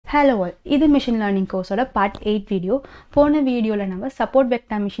Hello all, இது machine learning course-ஓட part 8 video. போன வீடியோல நம்ம support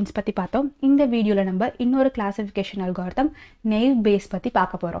vector machines பத்தி பார்த்தோம். இந்த வீடியோல நம்ம இன்னொரு classification algorithm naive Bayes பத்தி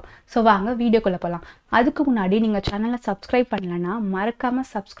பார்க்க போறோம். சோ வாங்க வீடியோக்குள்ள போலாம். அதுக்கு முன்னாடி நீங்க சேனலை subscribe பண்ணலனா மறக்காம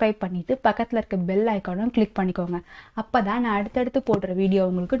subscribe பண்ணிட்டு பக்கத்துல இருக்க bell icon-ஐ click பண்ணிக்கோங்க. அப்பதான் நான் அடுத்தடுத்து போடுற வீடியோ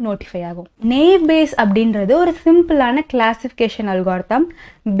உங்களுக்கு notify ஆகும். naive Bayes அப்படின்றது ஒரு சிம்பிளான classification algorithm.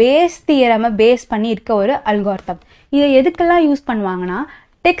 Bayes theorem-ஐ பேஸ் பண்ணி இருக்க ஒரு algorithm. இதை எதுக்கெல்லாம் யூஸ் பண்ணுவாங்கன்னா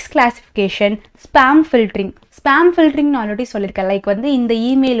text classification, spam filtering. Spam filtering நான் ஆல்ரெடி சொல்லியிருக்கேன். லைக் வந்து இந்த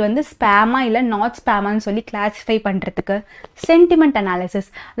இமெயில் வந்து ஸ்பேமா இல்லை நாட் ஸ்பேமான்னு சொல்லி கிளாஸிஃபை பண்ணுறதுக்கு. சென்டிமெண்ட்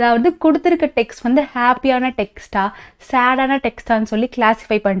அனாலிசிஸ், அதாவது கொடுத்துருக்க டெக்ஸ்ட் வந்து ஹாப்பியான டெக்ஸ்டா சேடான டெக்ஸ்டான்னு சொல்லி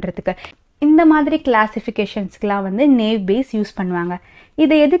கிளாஸிஃபை பண்ணுறதுக்கு. இந்த மாதிரி கிளாஸிஃபிகேஷன்ஸ்க்கெலாம் வந்து naive Bayes யூஸ் பண்ணுவாங்க.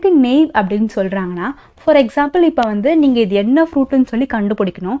 இதை எதுக்கு naive அப்படின்னு சொல்கிறாங்கன்னா, ஃபார் எக்ஸாம்பிள் இப்போ வந்து நீங்கள் இது என்ன ஃப்ரூட்டுன்னு சொல்லி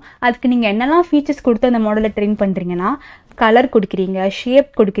கண்டுபிடிக்கணும். அதுக்கு நீங்கள் என்னெல்லாம் ஃபீச்சர்ஸ் கொடுத்து அந்த மாடலை ட்ரெயின் பண்ணுறீங்கன்னா, கலர் கொடுக்குறீங்க, ஷேப்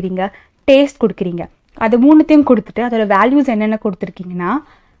கொடுக்குறீங்க, டேஸ்ட் கொடுக்குறீங்க. அது மூணுத்தையும் கொடுத்துட்டு அதோட வேல்யூஸ் என்னென்ன கொடுத்துருக்கீங்கன்னா,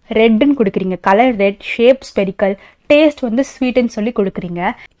 ரெட்டுன்னு கொடுக்குறீங்க, colour red, shape spherical, taste வந்து ஸ்வீட்டுன்னு சொல்லி கொடுக்குறீங்க.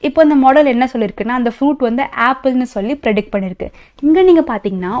 இப்போ இந்த மாடல் என்ன சொல்லியிருக்குன்னா, அந்த ஃப்ரூட் வந்து ஆப்பிள்னு சொல்லி ப்ரெடிக்ட் பண்ணியிருக்கு. இங்கே நீங்கள்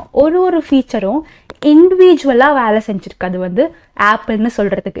பார்த்தீங்கன்னா ஒரு ஃபீச்சரும் இண்டிவிஜுவலாக வேலை செஞ்சுருக்கு. அது வந்து ஆப்பிள்னு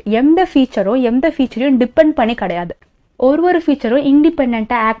சொல்கிறதுக்கு எந்த ஃபீச்சரையும் டிபெண்ட் பண்ணி கிடையாது. ஒரு ஃபீச்சரும்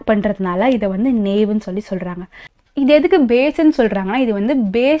இண்டிபெண்ட்டாக ஆக்ட் பண்ணுறதுனால இதை வந்து naiveன்னு சொல்லி சொல்கிறாங்க. இது எதுக்கு பேஸ்ன்னு சொல்கிறாங்கன்னா, இது வந்து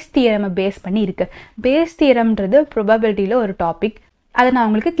பேஸ் தியரமை பேஸ் பண்ணி இருக்கு. பேஸ் தியரம்ன்றது ப்ரொபபிலிட்டியில் ஒரு டாபிக். அதை நான்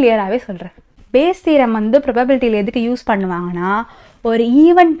உங்களுக்கு கிளியராகவே சொல்கிறேன். பேஸ் தியரம் வந்து ப்ரொபபிலிட்டியில் எதுக்கு யூஸ் பண்ணுவாங்கன்னா, ஒரு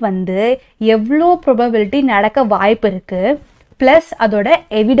ஈவெண்ட் வந்து எவ்வளோ ப்ரொபபிலிட்டி நடக்க வாய்ப்பு இருக்குது ப்ளஸ் அதோட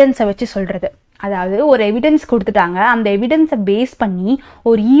எவிடன்ஸை வச்சு சொல்கிறது. அதாவது ஒரு எவிடன்ஸ் கொடுத்துட்டாங்க, அந்த எவிடன்ஸை பேஸ் பண்ணி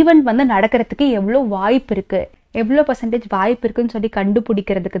ஒரு ஈவெண்ட் வந்து நடக்கிறதுக்கு எவ்வளோ வாய்ப்பு இருக்குது, எவ்வளோ பர்சன்டேஜ் வாய்ப்பு இருக்குன்னு சொல்லி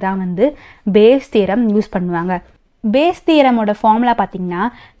கண்டுபிடிக்கிறதுக்கு தான் வந்து பேஸ் தியரம் யூஸ் பண்ணுவாங்க. பேஸ் தியரமோட ஃபார்முலா பார்த்தீங்கன்னா,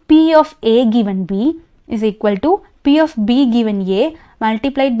 P of A given B is equal to P of B given A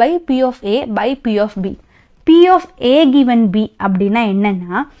multiplied by P of A by P of B. P of A given B அப்படின்னா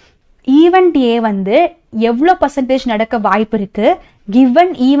என்னன்னா, event A வந்து எவ்வளோ percentage நடக்க வாய்ப்பு இருக்குது,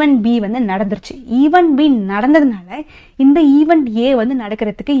 given event B வந்து நடந்துருச்சு. Event B நடந்ததுனால இந்த ஈவெண்ட் A வந்து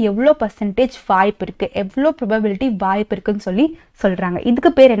நடக்கிறதுக்கு எவ்வளோ பர்சன்டேஜ் வாய்ப்பு இருக்குது, எவ்வளோ ப்ரொபபிலிட்டி வாய்ப்பு இருக்குன்னு சொல்லி சொல்கிறாங்க.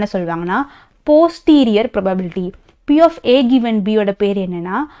 இதுக்கு பேர் என்ன சொல்லுவாங்கன்னா, posterior probability. P of A given B ஓட பேர்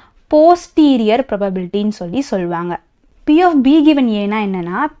என்னன்னா போஸ்டீரியர் ப்ரொபபிலிட்டின்னு சொல்லி சொல்லுவாங்க. P of B given Aனா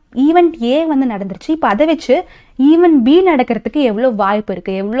என்னன்னா, ஈவெண்ட் A வந்து நடந்துருச்சு, இப்போ அதை வச்சு ஈவெண்ட் B நடக்கிறதுக்கு எவ்வளோ வாய்ப்பு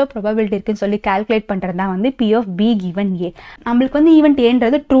இருக்குது, எவ்வளோ ப்ரொபபிலிட்டி இருக்குன்னு சொல்லி கால்குலேட் பண்ணுறது தான் வந்து P of B given A. நம்மளுக்கு வந்து ஈவெண்ட்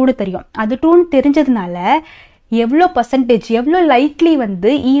ஏன்றது ட்ரூன்னு தெரியும். அது ட்ரூன்னு தெரிஞ்சதுனால எவ்வளோ பர்சன்டேஜ், எவ்வளோ லைக்லி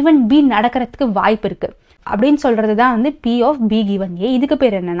வந்து ஈவெண்ட் B நடக்கிறதுக்கு வாய்ப்பு இருக்குது அப்படின்னு சொல்கிறது தான் வந்து P of B given A. இதுக்கு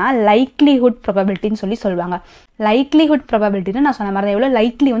பேர் என்னென்னா லைக்லிஹுட் ப்ரொபபிலிட்டின்னு சொல்லி சொல்லுவாங்க. லைக்லிஹுட் ப்ரொபபிலிட்டின்னு நான் சொன்ன மாதிரி தான், எவ்வளோ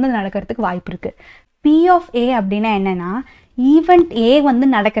லைக்லி வந்து நடக்கிறதுக்கு வாய்ப்பு இருக்குது. P of A அப்படின்னா என்னென்னா, ஈவெண்ட் A வந்து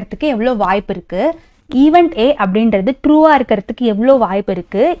நடக்கிறதுக்கு எவ்வளோ வாய்ப்பு இருக்குது, ஈவெண்ட் A அப்படின்றது ட்ரூவாக இருக்கிறதுக்கு எவ்வளோ வாய்ப்பு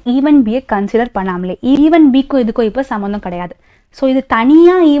இருக்குது, ஈவெண்ட் Bயை கன்சிடர் பண்ணாமலே. ஈவெண்ட் Bக்கும் இதுக்கும் இப்போ சம்மந்தம் கிடையாது. ஸோ இது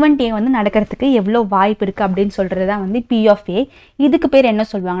தனியாக ஈவெண்ட் A வந்து நடக்கிறதுக்கு எவ்வளோ வாய்ப்பு இருக்குது அப்படின்னு சொல்கிறது தான் வந்து P of A. இதுக்கு பேர் என்ன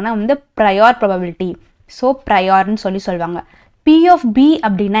சொல்லுவாங்கன்னா வந்து ப்ரையார் ப்ரொபபிலிட்டி. ஸோ ப்ரையார்னு சொல்லி சொல்லுவாங்க. P of B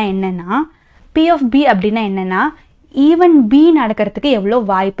அப்படின்னா என்னென்னா, ஈவெண்ட் B நடக்கிறதுக்கு எவ்வளோ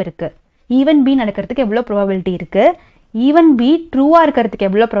வாய்ப்பு இருக்குது, ஈவெண்ட் B நடக்கிறதுக்கு எவ்வளோ ப்ராபபிலிட்டி இருக்குது, ஈவெண்ட் B ட்ரூவாக இருக்கிறதுக்கு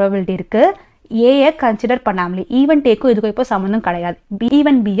எவ்வளோ ப்ராபபிலிட்டி இருக்குது, ஏயை கன்சிடர் பண்ணாமலே. ஈவெண்ட் ஏக்கும் இதுக்கும் இப்போ சம்மந்தம் கிடையாது.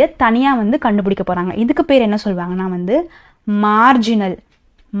 ஈவெண்ட் Bயை தனியாக வந்து கண்டுபிடிக்க போகிறாங்க. இதுக்கு பேர் என்ன சொல்லுவாங்கன்னா வந்து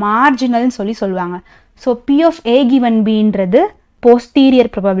மார்ஜினல்னு சொல்லி சொல்லுவாங்க. So P of A given Bன்றது posterior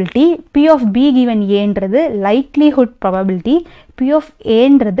probability, P of B given Aன்றது likelihood probability, P of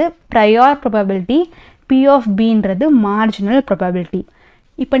Aன்றது prior probability, P of Bன்றது marginal probability.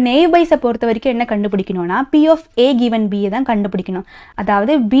 இப்போ naive Bayes பொறுத்த வரைக்கும் என்ன கண்டுபிடிக்கணும்னா, P of A given B தான் கண்டுபிடிக்கணும்.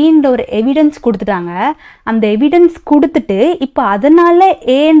 அதாவது Bன்ற ஒரு எவிடன்ஸ் கொடுத்துட்டாங்க, அந்த எவிடன்ஸ் கொடுத்துட்டு இப்போ அதனால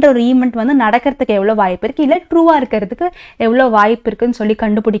ஏன்ற ஒரு ஈவெண்ட் வந்து நடக்கிறதுக்கு எவ்வளோ வாய்ப்பு இருக்குது, இல்லை ட்ரூவாக இருக்கிறதுக்கு எவ்வளோ வாய்ப்பு இருக்குன்னு சொல்லி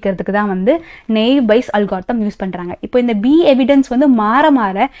கண்டுபிடிக்கிறதுக்கு தான் வந்து naive Bayes அல்காரிதம் யூஸ் பண்ணுறாங்க. இப்போ இந்த B எவிடன்ஸ் வந்து மாற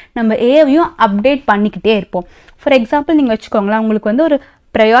நம்ம ஏவையும் அப்டேட் பண்ணிக்கிட்டே இருப்போம். ஃபார் எக்ஸாம்பிள் நீங்கள் வச்சுக்கோங்களேன், உங்களுக்கு வந்து ஒரு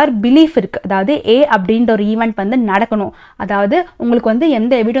ப்ரையார் பிலீஃப் இருக்குது. அதாவது A அப்படின்ற ஒரு ஈவெண்ட் வந்து நடக்கணும், அதாவது உங்களுக்கு வந்து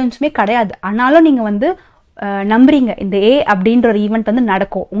எந்த எவிடன்ஸுமே கிடையாது, ஆனாலும் நீங்கள் வந்து நம்புறீங்க இந்த A அப்படின்ற ஒரு ஈவெண்ட் வந்து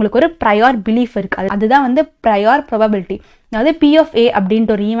நடக்கும், உங்களுக்கு ஒரு ப்ரையார் பிலீஃப் இருக்குது. அதுதான் வந்து ப்ரையார் ப்ராபபிலிட்டி. அதாவது P of A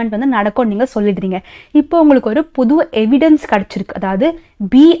அப்படின்ற ஒரு ஈவெண்ட் வந்து நடக்கும் நீங்கள் சொல்லிடுறீங்க. இப்போ உங்களுக்கு ஒரு புது எவிடன்ஸ் கிடச்சிருக்கு, அதாவது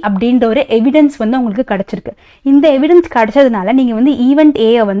B அப்படின்ற ஒரு எவிடன்ஸ் வந்து உங்களுக்கு கிடச்சிருக்கு. இந்த எவிடன்ஸ் கிடச்சதுனால நீங்கள் வந்து ஈவெண்ட்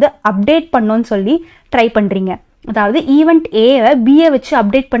Aயை வந்து அப்டேட் பண்ணணும்னு சொல்லி ட்ரை பண்ணுறீங்க. அதாவது ஈவெண்ட் ஏவை பியை வச்சு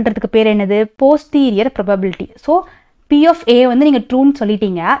அப்டேட் பண்ணுறதுக்கு பேர் என்னது, posterior probability. So P of A வந்து நீங்கள் ட்ரூன்னு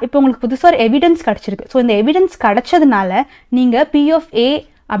சொல்லிட்டீங்க. இப்போ உங்களுக்கு புதுசாக ஒரு எவிடன்ஸ் கிடச்சிருக்கு. ஸோ இந்த எவிடன்ஸ் கிடச்சதுனால நீங்கள் P of A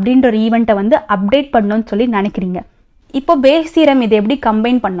அப்படின்ற ஒரு ஈவெண்ட்டை வந்து அப்டேட் பண்ணணும்னு சொல்லி நினைக்கிறீங்க. இப்போ பேஸ் தியரம் இதை எப்படி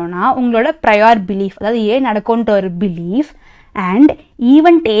கம்பைன் பண்ணோன்னா உங்களோட ப்ரையார் பிலீஃப், அதாவது ஏ நடக்கும்ன்ற ஒரு பிலீஃப் அண்ட்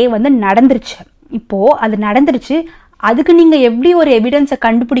ஈவெண்ட் ஏ வந்து நடந்துருச்சு. இப்போது அது நடந்துருச்சு, அதுக்கு நீங்கள் எப்படி ஒரு எவிடன்ஸை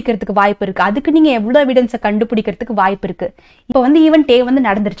கண்டுபிடிக்கிறதுக்கு வாய்ப்பு இருக்குது, அதுக்கு நீங்கள் எவ்வளோ எவிடன்ஸை கண்டுபிடிக்கிறதுக்கு வாய்ப்பு இருக்குது. இப்போ வந்து ஈவெண்ட் ஏ வந்து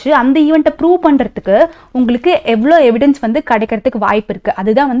நடந்துருச்சு, அந்த ஈவெண்ட்டை ப்ரூவ் பண்ணுறதுக்கு உங்களுக்கு எவ்வளோ எவிடன்ஸ் வந்து கிடைக்கிறதுக்கு வாய்ப்பு இருக்குது.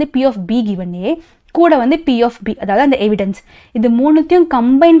 அதுதான் வந்து P of B given A கூட வந்து P of B, அதாவது அந்த எவிடன்ஸ். இது மூணுத்தையும்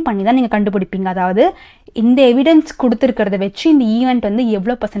கம்பைன் பண்ணி தான் நீங்கள் கண்டுபிடிப்பீங்க. அதாவது இந்த எவிடன்ஸ் கொடுத்துருக்கிறத வச்சு இந்த ஈவெண்ட் வந்து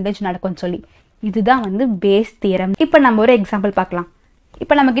எவ்வளோ % நடக்கும்னு சொல்லி. இதுதான் வந்து பேஸ் தியரம். இப்போ நம்ம ஒரு எக்ஸாம்பிள் பார்க்கலாம்.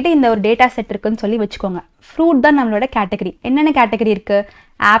 இப்போ நம்மக்கிட்ட இந்த ஒரு டேட்டா செட் இருக்குன்னு சொல்லி வச்சுக்கோங்க. ஃப்ரூட் தான் நம்மளோட கேட்டகரி. என்னென்ன கேட்டகரி இருக்குது?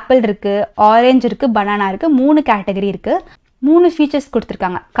 ஆப்பிள் இருக்குது, ஆரஞ்சு இருக்குது, பனானா இருக்குது. 3 கேட்டகரி இருக்குது. 3 ஃபீச்சர்ஸ்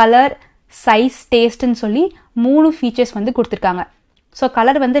கொடுத்துருக்காங்க. கலர், சைஸ், டேஸ்ட்டுன்னு சொல்லி 3 ஃபீச்சர்ஸ் வந்து கொடுத்துருக்காங்க. ஸோ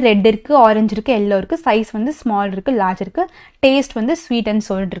கலர் வந்து ரெட் இருக்குது, ஆரஞ்சு இருக்குது, எல்லோ இருக்குது, சைஸ் வந்து ஸ்மால் இருக்குது, லார்ஜ் இருக்குது, டேஸ்ட் வந்து ஸ்வீட் அண்ட்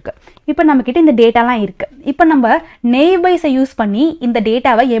சோல்ட் இருக்குது. இப்போ நம்மக்கிட்ட இந்த டேட்டாலாம் இருக்குது. இப்போ நம்ம நெய்பர்ஸை யூஸ் பண்ணி இந்த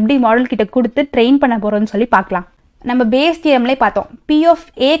டேட்டாவை எப்படி மாடல் கிட்ட கொடுத்து ட்ரெயின் பண்ண போகிறோம்னு சொல்லி பார்க்கலாம். நம்ம பேஸ் தியரம்லேயே பார்த்தோம். P of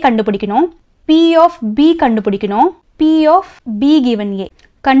A கண்டுபிடிக்கணும், P of B கண்டுபிடிக்கணும், P of B given A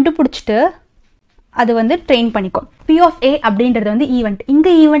கண்டுபிடிச்சிட்டு அது வந்து ட்ரெயின் பண்ணிக்கும். P of A அப்படின்றது வந்து ஈவெண்ட்.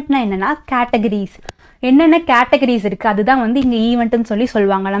 இங்கே ஈவெண்ட்னா என்னென்னா கேட்டகரிஸ். என்னென்ன கேட்டகரிஸ் இருக்குது அதுதான் வந்து இங்கே ஈவெண்ட்டுன்னு சொல்லி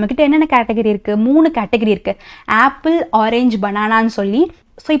சொல்லுவாங்க. நம்மக்கிட்ட என்னென்ன கேட்டகரி இருக்குது? 3 கேட்டகரி இருக்குது. ஆப்பிள், ஆரஞ்சு, பனானான்னு சொல்லி.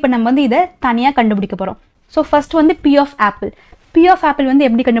 ஸோ இப்போ நம்ம வந்து இதை தனியாக கண்டுபிடிக்க போகிறோம். ஸோ ஃபர்ஸ்ட் வந்து P of Apple. P of Apple வந்து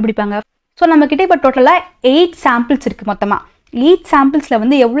எப்படி கண்டுபிடிப்பாங்க? ஸோ நம்மக்கிட்ட இப்போ டோட்டலாக 8 சாம்பிள்ஸ் இருக்குது மொத்தமாக. 8 சாம்பிள்ஸில்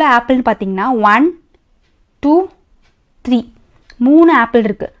வந்து எவ்வளோ ஆப்பிள்னு பார்த்தீங்கன்னா 1, 2, 3 3 ஆப்பிள்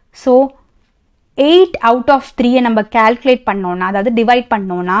இருக்குது. ஸோ 8 out of 3 நம்ம கால்குலேட் பண்ணோன்னா, அதாவது டிவைட்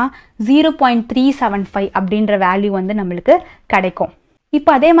பண்ணோன்னா 0.375 அப்படின்ற வேல்யூ வந்து நம்மளுக்கு கிடைக்கும்.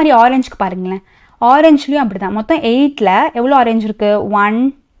 இப்போ அதே மாதிரி ஆரஞ்சுக்கு பாருங்களேன். ஆரஞ்சுலேயும் அப்படி தான். மொத்தம் 8ல் எவ்வளோ ஆரஞ்சு இருக்குது? 1,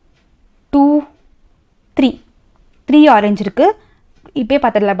 2, 3 ஆரஞ்சு இருக்குது. இப்போ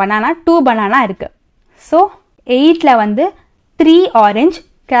பார்த்ததில்ல பனானா 2 பனானா இருக்குது. ஸோ 8ல் வந்து 3 ஆரஞ்சு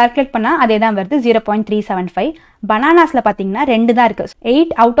கால்குலேட் பண்ணால் அதே தான் வருது 0.375. பனானாஸில் பார்த்தீங்கன்னா 2 தான் இருக்குது.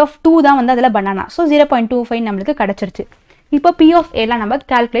 8 out of 2 தான் வந்து அதில் பனானா. ஸோ 0.25 நம்மளுக்கு கிடச்சிருச்சு. இப்போ P of Aலாம் நம்ம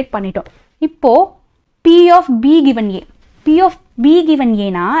கால்குலேட் பண்ணிட்டோம். இப்போது P of B given A. P of B given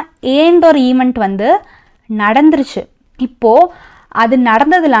Aனா ஏன்ற ஒரு ஈவெண்ட் வந்து நடந்துருச்சு. இப்போது அது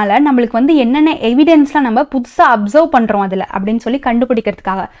நடந்ததுனால நம்மளுக்கு வந்து என்னென்ன எவிடன்ஸ்லாம் நம்ம புதுசாக அப்சர்வ் பண்ணுறோம் அதில் அப்படின்னு சொல்லி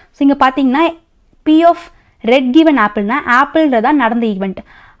கண்டுபிடிக்கிறதுக்காக. ஸோ இங்கே பார்த்தீங்கன்னா P of ரெட் கிவன் ஆப்பிள்னா ஆப்பிள்ன்றதான் நடந்த ஈவெண்ட்.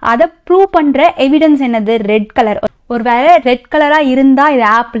 அதை ப்ரூவ் பண்ணுற எவிடன்ஸ் என்னது? Red colour. ஒரு வேளை ரெட் கலராக இருந்தால் இது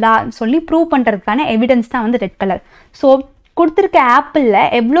ஆப்பிளான்னு சொல்லி ப்ரூவ் பண்ணுறதுக்கான எவிடன்ஸ் தான் வந்து ரெட் கலர். ஸோ கொடுத்துருக்க ஆப்பிளில்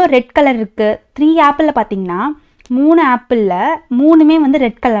எவ்வளோ ரெட் கலர் இருக்குது? 3 ஆப்பிளில் பார்த்தீங்கன்னா 3 ஆப்பிளில் 3மே வந்து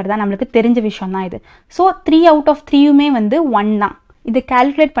ரெட் கலர் தான். நம்மளுக்கு தெரிஞ்ச விஷயம் தான் இது. ஸோ 3 out of 3யுமே வந்து 1 தான். இது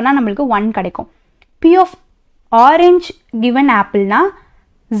கால்குலேட் பண்ணால் நம்மளுக்கு 1 கிடைக்கும். P of orange given ஆப்பிள்னா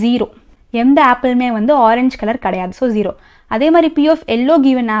 0. எந்த ஆப்பிளுமே வந்து ஆரஞ்சு கலர் கிடையாது. ஸோ 0. அதே மாதிரி P of எல்லோ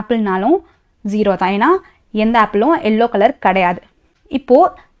கிவன் ஆப்பிள்னாலும் 0 தான். ஏன்னா எந்த ஆப்பிளும் எல்லோ கலர் கிடையாது.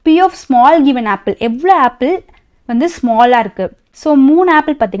 இப்போது P of small given apple, எவ்வளோ ஆப்பிள் வந்து ஸ்மாலாக இருக்குது? ஸோ 3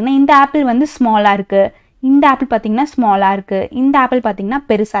 ஆப்பிள் பார்த்திங்கன்னா இந்த ஆப்பிள் வந்து ஸ்மாலாக இருக்குது, இந்த ஆப்பிள் பார்த்திங்கன்னா ஸ்மாலாக இருக்குது, இந்த ஆப்பிள் பார்த்திங்கன்னா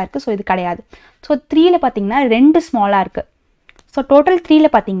பெருசாக இருக்குது. ஸோ இது கிடையாது. ஸோ 3ல் பார்த்திங்கன்னா 2 ஸ்மாலாக இருக்குது. ஸோ டோட்டல்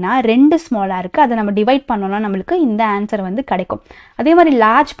 3ல் பார்த்தீங்கன்னா 2 ஸ்மாலாக இருக்குது. அதை நம்ம டிவைட் பண்ணோன்னா நம்மளுக்கு இந்த ஆன்சர் வந்து கிடைக்கும். அதே மாதிரி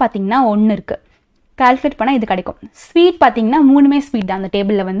லார்ஜ் பார்த்தீங்கன்னா 1 இருக்குது. கால்குலேட் பண்ணால் இது கிடைக்கும். ஸ்வீட் பார்த்தீங்கன்னா 3மே ஸ்வீட் தான். அந்த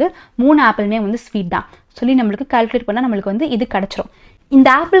டேபிளில் வந்து 3 ஆப்பிளுமே வந்து ஸ்வீட் தான் சொல்லி நம்மளுக்கு கால்குலேட் பண்ணால் நம்மளுக்கு வந்து இது கிடச்சிரும். இந்த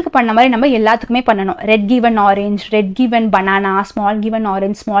ஆப்பிளுக்கு பண்ண மாதிரி நம்ம எல்லாத்துக்குமே பண்ணணும். Red given orange, red given banana, small given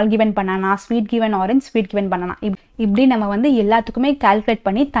orange, small given banana, sweet given orange, sweet given banana, இப்படி நம்ம வந்து எல்லாத்துக்குமே கால்குலேட்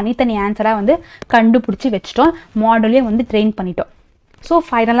பண்ணி தனித்தனி ஆன்சராக வந்து கண்டுபிடிச்சி வச்சுட்டோம். மாடலே வந்து ட்ரெயின் பண்ணிட்டோம். ஸோ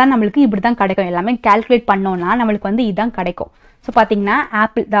ஃபைனலாக நம்மளுக்கு இப்படி தான் கிடைக்கும். எல்லாமே கால்குலேட் பண்ணோன்னா நம்மளுக்கு வந்து இதுதான் கிடைக்கும். ஸோ பார்த்தீங்கன்னா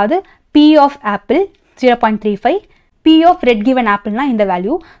ஆப்பிள், அதாவது P of apple 0.35, P of red given ஆப்பிள்னா இந்த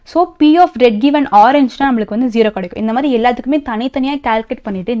value. So P of red given ஆரஞ்சுனா நம்மளுக்கு வந்து 0 கிடைக்கும். இந்த மாதிரி எல்லாத்துக்குமே தனித்தனியாக கால்குலேட்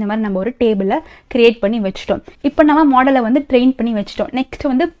பண்ணிவிட்டு இந்த மாதிரி நம்ம ஒரு டேபிளை கிரியேட் பண்ணி வச்சுட்டோம். இப்போ நம்ம மாடலை வந்து ட்ரெயின் பண்ணி வச்சுட்டோம். நெக்ஸ்ட்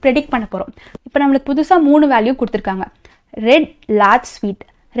வந்து ப்ரெடிக்ட் பண்ண போகிறோம். இப்போ நம்மளுக்கு புதுசாக 3 வேல்யூ கொடுத்துருக்காங்க. Red, large, sweet.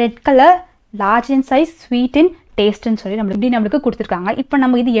 Red colour, large இன் சைஸ், ஸ்வீட் இன் டேஸ்ட்டுன்னு சொல்லி நம்மளுக்கு கொடுத்துருக்காங்க. இப்போ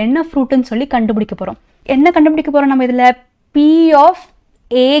நம்ம இது என்ன ஃப்ரூட்டுன்னு சொல்லி கண்டுபிடிக்க போகிறோம். என்ன கண்டுபிடிக்க போகிறோம் நம்ம இதில்? P of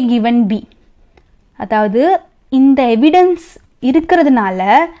A given B. அதாவது இந்த எவிடன்ஸ் இருக்கிறதுனால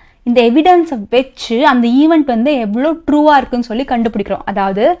இந்த எவிடன்ஸை வச்சு அந்த ஈவெண்ட் வந்து எவ்வளோ ட்ரூவாக இருக்குன்னு சொல்லி கண்டுபிடிக்கிறோம்.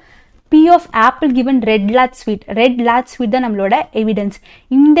 அதாவது P of apple given red large sweet. Red large sweet தான் நம்மளோட எவிடன்ஸ்.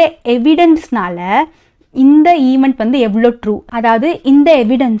 இந்த எவிடன்ஸ்னால இந்த ஈவெண்ட் வந்து எவ்வளோ ட்ரூ, அதாவது இந்த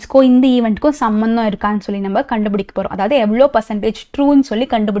எவிடன்ஸ்க்கோ இந்த ஈவெண்ட்க்கும் சம்மந்தம் இருக்கான்னு சொல்லி நம்ம கண்டுபிடிக்க போகிறோம். அதாவது எவ்வளோ பர்சன்டேஜ் ட்ரூன்னு சொல்லி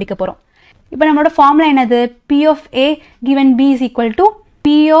கண்டுபிடிக்க போகிறோம். இப்போ நம்மளோட ஃபார்முலா என்னது? P of A given B is equal to P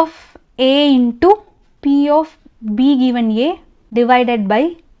of A into P of B given A divided by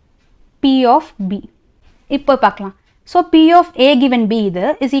P of B. இப்போ பார்க்கலாம். So P of A given B இது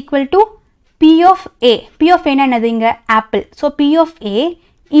is equal to P of A. P of A என்னது? இங்கே apple. So P of A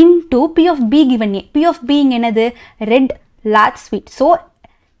into P of B given A. P of B இங்கே என்னது? Red large sweet. So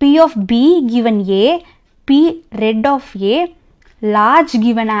P of B given A, P red of A, large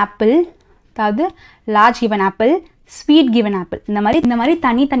given apple, அதாவது large given apple, sweet given apple, இந்த மாதிரி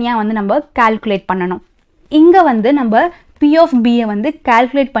தனித்தனியாக வந்து நம்ம calculate பண்ணணும். இங்கே வந்து நம்ம P of Bயை வந்து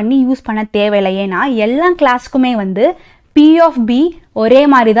கால்குலேட் பண்ணி யூஸ் பண்ண தேவையில்லை. ஏன்னா எல்லா கிளாஸ்க்குமே வந்து P of B ஒரே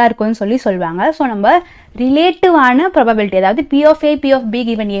மாதிரி தான் இருக்கும்னு சொல்லுவாங்க. ஸோ நம்ம ரிலேட்டிவான ப்ராபபிலிட்டி, அதாவது P of A, P of B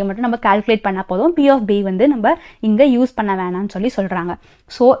given A மட்டும் நம்ம கால்குலேட் பண்ணால் போதும். P of B வந்து நம்ம இங்கே யூஸ் பண்ண வேணாம்னு சொல்கிறாங்க.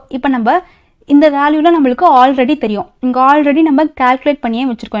 ஸோ இப்போ நம்ம இந்த வேல்யூவில் நம்மளுக்கு ஆல்ரெடி தெரியும். இங்கே ஆல்ரெடி நம்ம கால்குலேட் பண்ணியே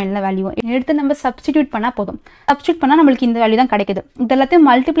வச்சுருக்கோம் எல்லா வேல்யூவும். எடுத்து நம்ம சப்ஸ்டிடியூட் பண்ணால் போதும். சப்ஸ்டியூட் பண்ணால் நம்மளுக்கு இந்த வேல்யூ தான் கிடைக்குது. இது எல்லாத்தையும்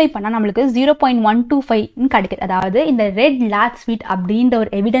மல்டிப்ளை பண்ணால் நம்மளுக்கு 0.125 கிடைக்குது. அதாவது இந்த ரெட் லார்ஜ் ஸ்வீட் அப்படின்ற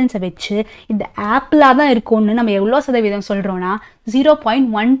ஒரு எவிடன்ஸை வச்சு இந்த ஆப்பிளாக தான் இருக்கும்னு நம்ம எவ்வளோ சதவீதம் சொல்கிறோன்னா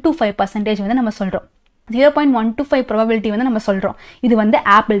 0.125% வந்து நம்ம சொல்கிறோம். 0.125 ப்ராபபிலிட்டி வந்து நம்ம சொல்கிறோம் இது வந்து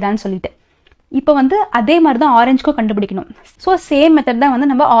ஆப்பிள் தான் சொல்லிட்டு. இப்போ வந்து அதே மாதிரி தான் ஆரஞ்சுக்கும் கண்டுபிடிக்கணும். ஸோ சேம் மெத்தட் தான் வந்து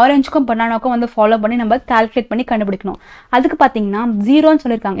நம்ம ஆரஞ்சுக்கும் பனானாக்கும் வந்து ஃபாலோ பண்ணி நம்ம கால்குலேட் பண்ணி கண்டுபிடிக்கணும். அதுக்கு பார்த்தீங்கன்னா 0ன்னு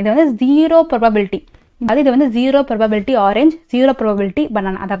சொல்லியிருக்காங்க. இது வந்து 0 ப்ராபபிலிட்டி. அதாவது இது வந்து 0 ப்ராபபிலிட்டி ஆரஞ்ச், 0 ப்ராபபிலிட்டி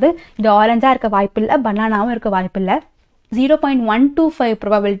பனானா. அதாவது இது ஆரஞ்சாக இருக்க வாய்ப்பு இல்லை, பனானாவும் இருக்க வாய்ப்பு இல்லை. 0.125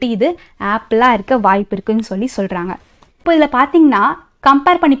 ப்ராபபிலிட்டி இது ஆப்பிளாக இருக்க வாய்ப்பு இருக்குன்னு சொல்கிறாங்க. இப்போ இதில் பார்த்தீங்கன்னா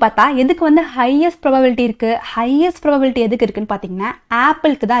கம்பேர் பண்ணி பார்த்தா எதுக்கு வந்து ஹையஸ்ட் ப்ராபபிலிட்டி இருக்குது? ஹையஸ்ட் ப்ராபபிலிட்டி எதுக்கு இருக்குதுன்னு பார்த்தீங்கன்னா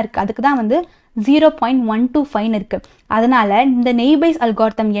ஆப்பிளுக்கு தான் இருக்குது. அதுக்கு தான் வந்து 0.125 இருக்குது. அதனால் இந்த நெய்பர்ஸ்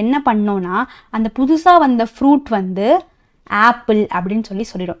அல்காரிதம் என்ன பண்ணோன்னா அந்த புதுசாக வந்த ஃப்ரூட் வந்து ஆப்பிள் அப்படின்னு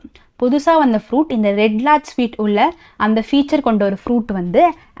சொல்லிடும். புதுசாக வந்த ஃப்ரூட் இந்த ரெட் லார்ஜ் ஸ்வீட் உள்ள அந்த ஃபீச்சர் கொண்ட ஒரு ஃப்ரூட் வந்து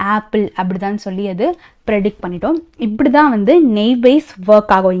ஆப்பிள் அப்படிதான் சொல்லி அது ப்ரெடிக்ட் பண்ணிட்டோம். இப்படி தான் வந்து நெய்பர்ஸ்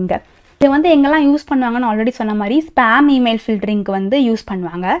ஒர்க் ஆகும். இங்கே இதை வந்து எங்கெல்லாம் யூஸ் பண்ணுவாங்கன்னு ஆல்ரெடி சொன்ன மாதிரி ஸ்பேம் இமெயில் ஃபில்டரிங்க்கு வந்து யூஸ்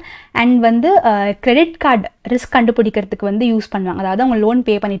பண்ணுவாங்க. அண்ட் வந்து கிரெடிட் கார்டு ரிஸ்க் கண்டுபிடிக்கிறதுக்கு வந்து யூஸ் பண்ணுவாங்க. அதாவது அவங்க லோன்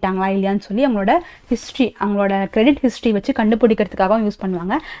பே பண்ணிட்டாங்களா இல்லையான்னு சொல்லி அவங்களோட ஹிஸ்ட்ரி, அவங்களோட கிரெடிட் ஹிஸ்ட்ரி வச்சு கண்டுபிடிக்கிறதுக்காகவும் யூஸ்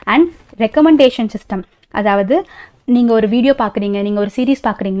பண்ணுவாங்க. அண்ட் ரெக்கமெண்டேஷன் சிஸ்டம், அதாவது நீங்கள் ஒரு வீடியோ பார்க்குறீங்க, நீங்கள் ஒரு சீரீஸ்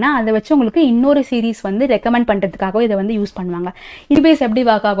பார்க்குறீங்கன்னா அதை வச்சு உங்களுக்கு இன்னொரு சீரீஸ் வந்து ரெக்கமெண்ட் பண்ணுறதுக்காகவும் இதை வந்து யூஸ் பண்ணுவாங்க. இது பேஸ் எப்படி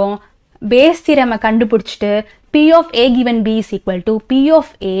ஒர்க் ஆகும்? பேஸ் தியரமை கண்டுபிடிச்சிட்டு P of A given B is equal to P of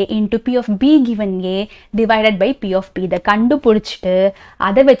A into P of B given A divided by P of B. இதை கண்டுபிடிச்சிட்டு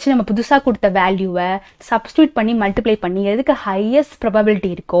அதை வச்சு நம்ம புதுசாக கொடுத்த வேல்யூவை சப்ஸ்டியூட் பண்ணி மல்டிப்ளை பண்ணி எதுக்கு ஹையஸ்ட்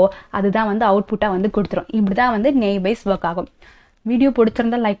ப்ராபபிலிட்டி இருக்கோ அதுதான் வந்து அவுட்புட்டாக வந்து கொடுத்துரும். இப்படி தான் வந்து நெய்பர்ஸ் ஒர்க் ஆகும். வீடியோ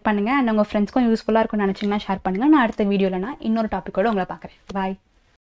பிடிச்சிருந்தால் லைக் பண்ணுங்கள். அண்ட் உங்கள் ஃப்ரெண்ட்ஸ்க்கும் யூஸ்ஃபுல்லாக இருக்கும்னு நினச்சிங்கன்னா ஷேர் பண்ணுங்கள். நான் அடுத்த வீடியோவில் இன்னொரு டாப்பிக்கோடு உங்களை பார்க்குறேன். பாய்.